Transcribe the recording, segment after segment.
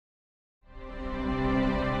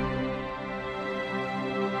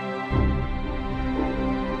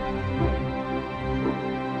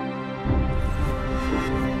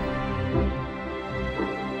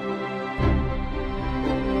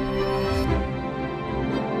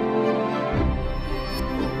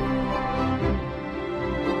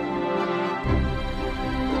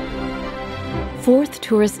Fourth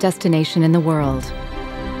tourist destination in the world.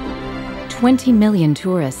 20 million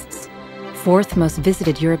tourists. Fourth most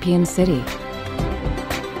visited European city.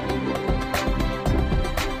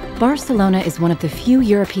 Barcelona is one of the few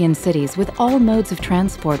European cities with all modes of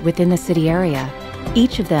transport within the city area,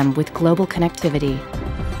 each of them with global connectivity.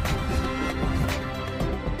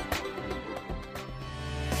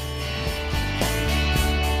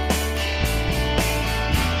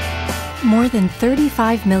 More than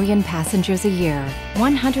 35 million passengers a year,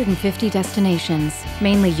 150 destinations,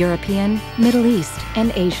 mainly European, Middle East,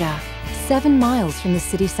 and Asia. 7 miles from the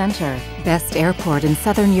city center. Best airport in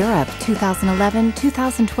Southern Europe 2011,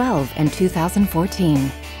 2012, and 2014.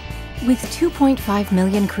 With 2.5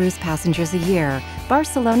 million cruise passengers a year,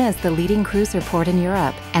 Barcelona is the leading cruiser port in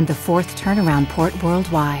Europe and the 4th turnaround port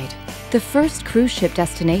worldwide. The first cruise ship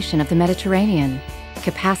destination of the Mediterranean.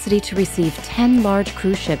 Capacity to receive 10 large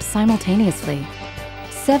cruise ships simultaneously.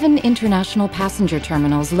 7 international passenger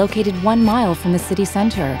terminals located 1 mile from the city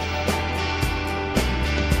center.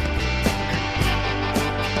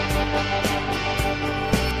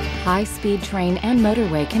 High-speed train and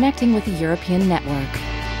motorway connecting with the European network.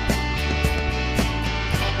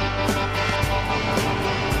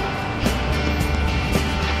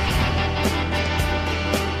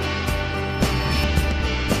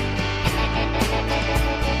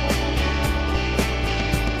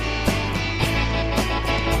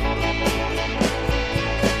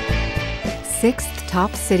 Sixth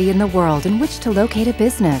top city in the world in which to locate a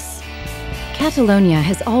business. Catalonia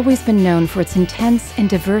has always been known for its intense and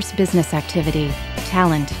diverse business activity,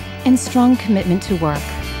 talent, and strong commitment to work.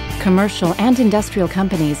 Commercial and industrial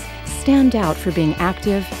companies stand out for being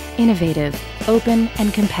active, innovative, open,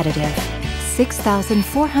 and competitive.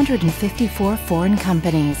 6,454 foreign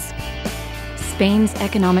companies. Spain's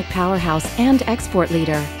economic powerhouse and export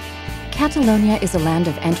leader, Catalonia is a land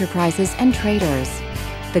of enterprises and traders.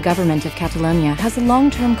 The government of Catalonia has a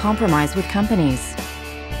long-term compromise with companies.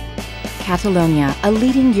 Catalonia, a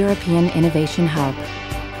leading European innovation hub.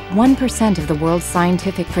 1% of the world's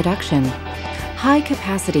scientific production. High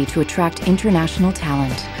capacity to attract international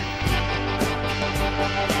talent.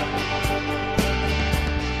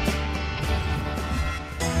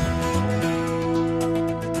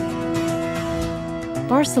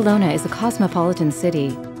 Barcelona is a cosmopolitan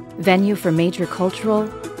city, venue for major cultural,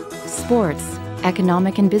 sports,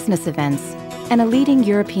 economic and business events, and a leading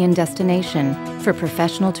European destination for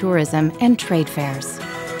professional tourism and trade fairs.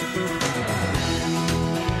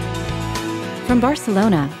 From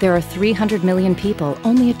Barcelona, there are 300 million people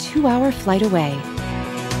only a 2-hour flight away.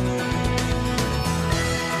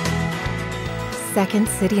 Second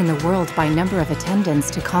city in the world by number of attendance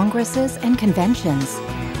to congresses and conventions.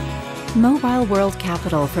 Mobile World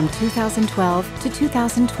Capital from 2012 to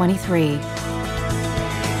 2023.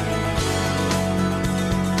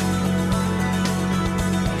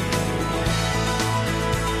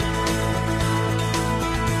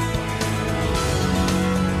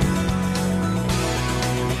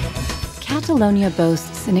 Catalonia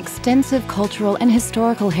boasts an extensive cultural and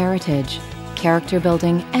historical heritage, character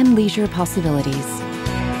building, and leisure possibilities.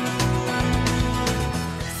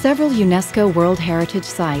 Several UNESCO World Heritage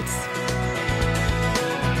Sites.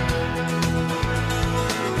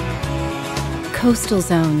 Coastal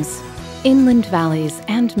zones, inland valleys,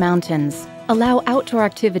 and mountains allow outdoor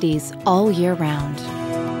activities all year round.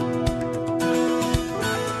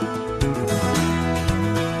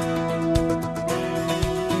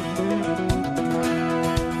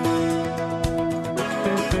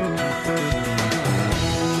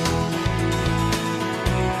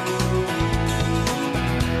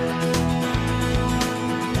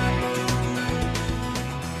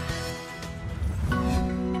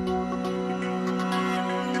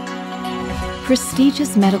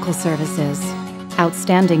 Prestigious medical services,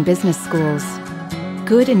 outstanding business schools,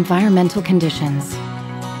 good environmental conditions,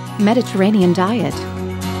 Mediterranean diet.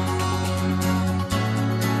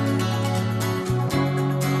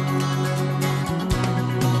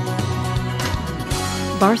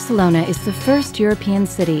 Barcelona is the first European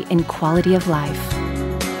city in quality of life.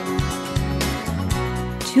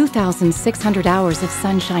 2,600 hours of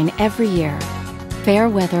sunshine every year, fair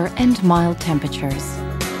weather and mild temperatures.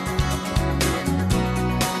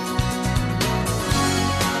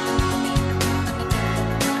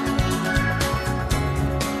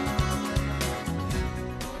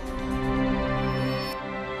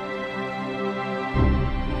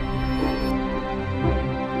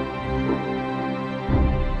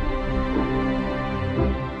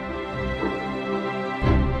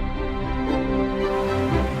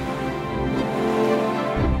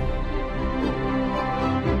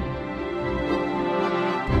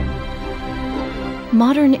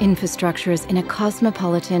 Modern infrastructures in a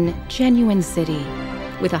cosmopolitan, genuine city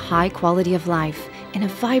with a high quality of life in a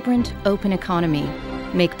vibrant, open economy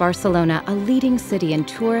make Barcelona a leading city in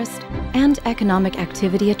tourist and economic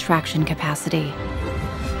activity attraction capacity.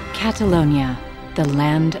 Catalonia, the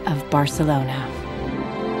land of Barcelona.